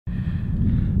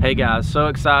Hey guys, so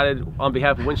excited. On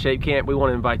behalf of WinShape Camp, we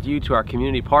want to invite you to our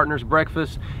community partners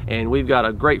breakfast, and we've got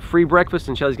a great free breakfast,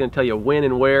 and Shelly's going to tell you when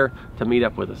and where to meet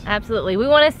up with us. Absolutely. We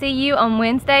want to see you on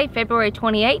Wednesday, February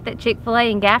 28th at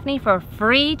Chick-fil-A in Gaffney for a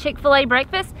free Chick-fil-A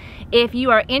breakfast. If you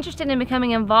are interested in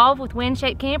becoming involved with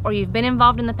WinShape Camp, or you've been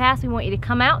involved in the past, we want you to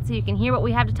come out so you can hear what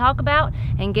we have to talk about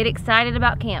and get excited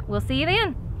about camp. We'll see you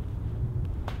then.